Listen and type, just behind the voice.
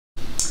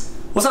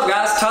What's up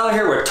guys, Tyler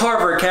here with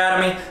Tarver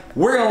Academy.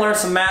 We're gonna learn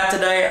some math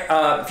today.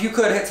 If you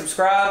could hit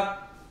subscribe,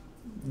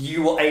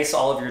 you will ace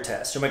all of your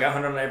tests. You'll make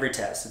 100 on every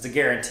test. It's a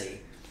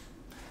guarantee,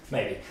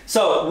 maybe.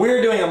 So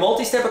we're doing a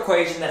multi-step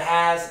equation that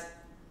has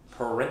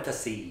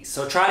parentheses.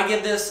 So try to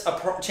give this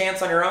a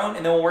chance on your own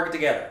and then we'll work it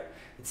together.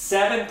 It's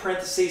 7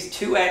 parentheses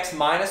 2x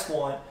minus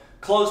 1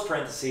 close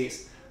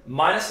parentheses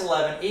minus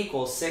 11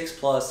 equals 6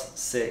 plus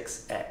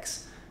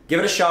 6x. Give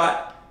it a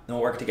shot, then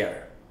we'll work it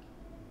together.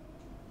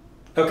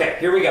 Okay,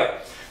 here we go.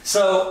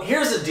 So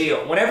here's the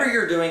deal. Whenever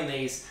you're doing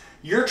these,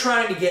 you're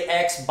trying to get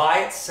x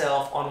by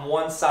itself on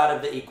one side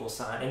of the equal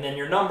sign and then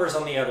your numbers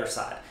on the other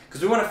side.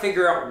 Because we want to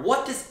figure out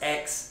what does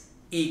x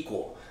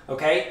equal,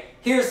 okay?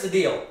 Here's the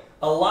deal.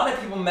 A lot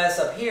of people mess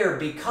up here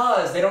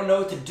because they don't know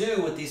what to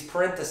do with these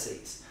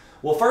parentheses.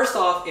 Well, first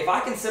off, if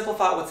I can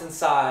simplify what's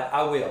inside,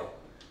 I will.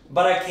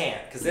 But I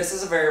can't because this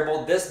is a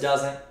variable, this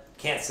doesn't,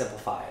 can't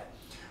simplify it.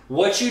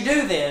 What you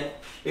do then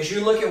is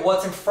you look at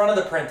what's in front of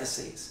the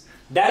parentheses.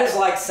 That is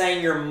like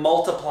saying you're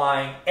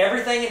multiplying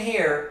everything in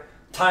here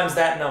times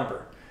that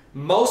number.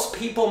 Most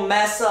people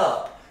mess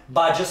up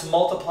by just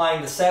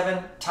multiplying the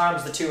 7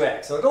 times the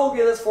 2x. So like, oh,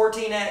 okay, that's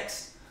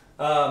 14x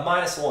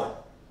minus 1.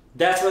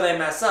 That's where they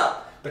mess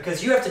up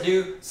because you have to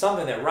do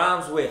something that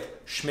rhymes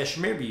with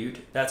schmishmibute.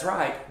 That's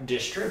right,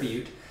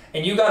 distribute.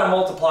 And you got to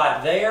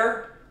multiply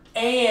there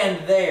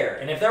and there.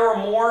 And if there were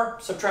more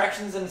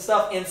subtractions and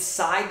stuff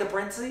inside the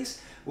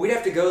parentheses, we'd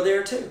have to go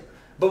there too.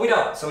 But we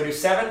don't. So we do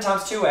 7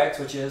 times 2x,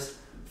 which is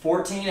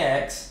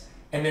 14x,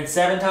 and then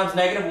 7 times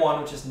negative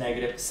 1, which is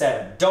negative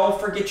 7. Don't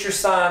forget your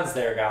signs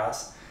there,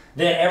 guys.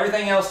 Then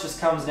everything else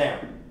just comes down.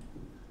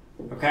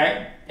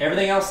 Okay?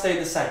 Everything else stayed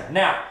the same.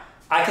 Now,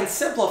 I can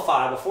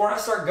simplify. Before I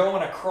start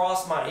going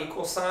across my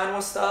equal sign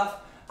with stuff,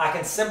 I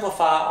can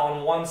simplify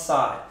on one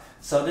side.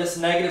 So this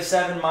negative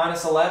 7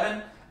 minus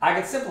 11, I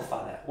can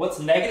simplify that. What's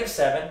negative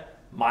 7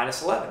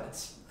 minus 11?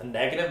 It's a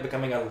negative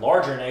becoming a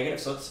larger negative,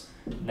 so it's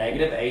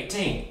negative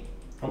 18.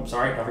 Oh,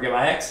 sorry, don't forget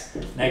my x.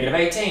 Negative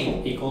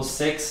 18 equals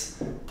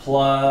 6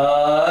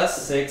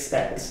 plus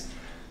 6x.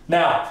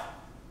 Now,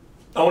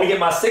 I want to get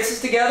my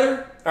 6's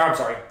together, or I'm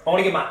sorry, I want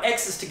to get my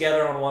x's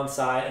together on one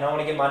side, and I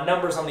want to get my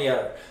numbers on the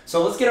other.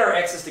 So let's get our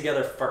x's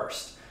together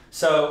first.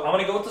 So I'm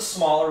going to go with the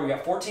smaller. We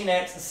got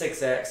 14x and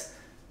 6x.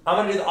 I'm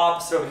going to do the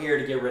opposite over here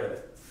to get rid of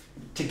it.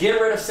 To get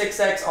rid of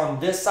 6x on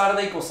this side of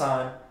the equal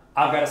sign,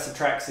 I've got to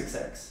subtract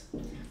 6x.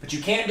 But you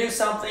can't do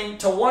something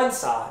to one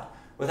side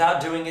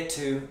without doing it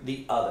to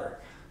the other.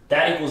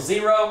 That equals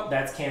 0,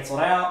 that's canceled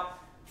out.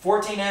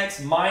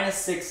 14x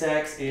minus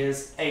 6x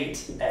is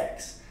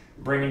 8x.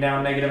 Bringing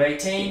down negative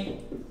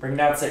 18, bringing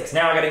down 6.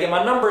 Now I gotta get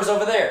my numbers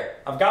over there.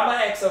 I've got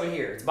my x over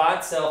here. It's by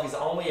itself, he's the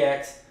only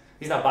x.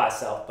 He's not by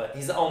itself, but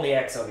he's the only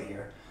x over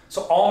here.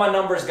 So all my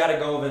numbers gotta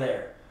go over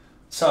there.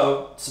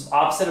 So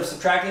opposite of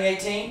subtracting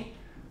 18,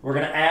 we're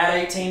gonna add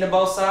 18 to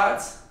both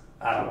sides.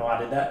 I don't know why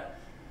I did that.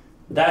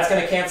 That's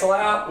gonna cancel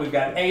out. We've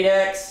got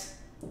 8x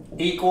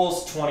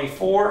equals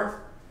 24.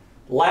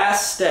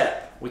 Last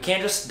step, we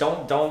can't just,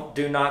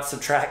 do not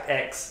subtract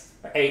x,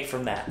 8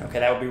 from that. Okay,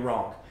 that would be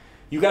wrong.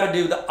 You gotta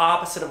do the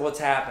opposite of what's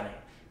happening.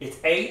 It's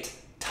 8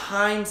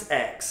 times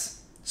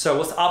x. So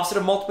what's the opposite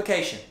of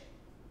multiplication?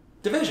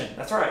 Division,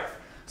 that's right.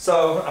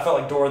 So I felt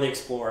like Dora the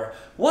Explorer.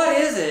 What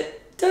is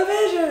it?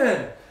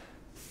 Division.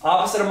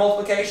 Opposite of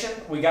multiplication,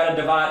 we gotta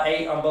divide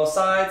 8 on both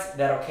sides.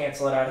 That'll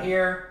cancel it out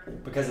here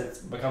because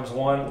it becomes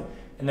 1.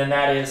 And then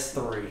that is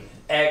 3.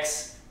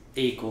 X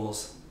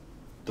equals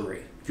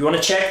 3. If you want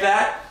to check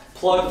that,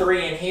 plug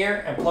 3 in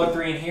here and plug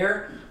 3 in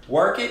here.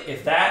 Work it.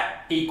 If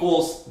that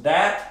equals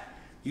that,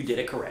 you did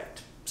it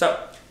correct.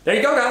 So there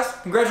you go, guys.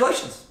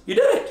 Congratulations. You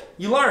did it.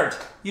 You learned.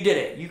 You did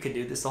it. You could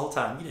do this the whole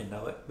time. You didn't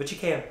know it, but you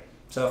can.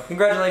 So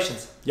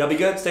congratulations. Y'all be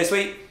good. Stay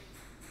sweet.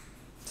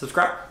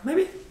 Subscribe,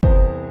 maybe.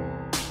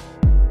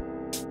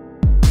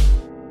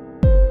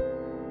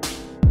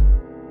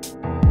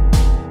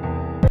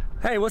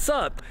 Hey, what's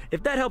up?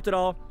 If that helped at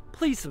all,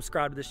 please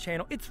subscribe to this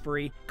channel. It's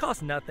free,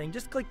 costs nothing.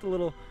 Just click the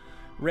little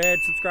red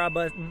subscribe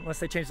button unless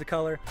they change the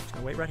color. I'm just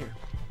gonna wait right here.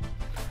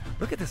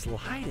 Look at this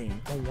lighting.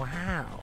 Oh, wow.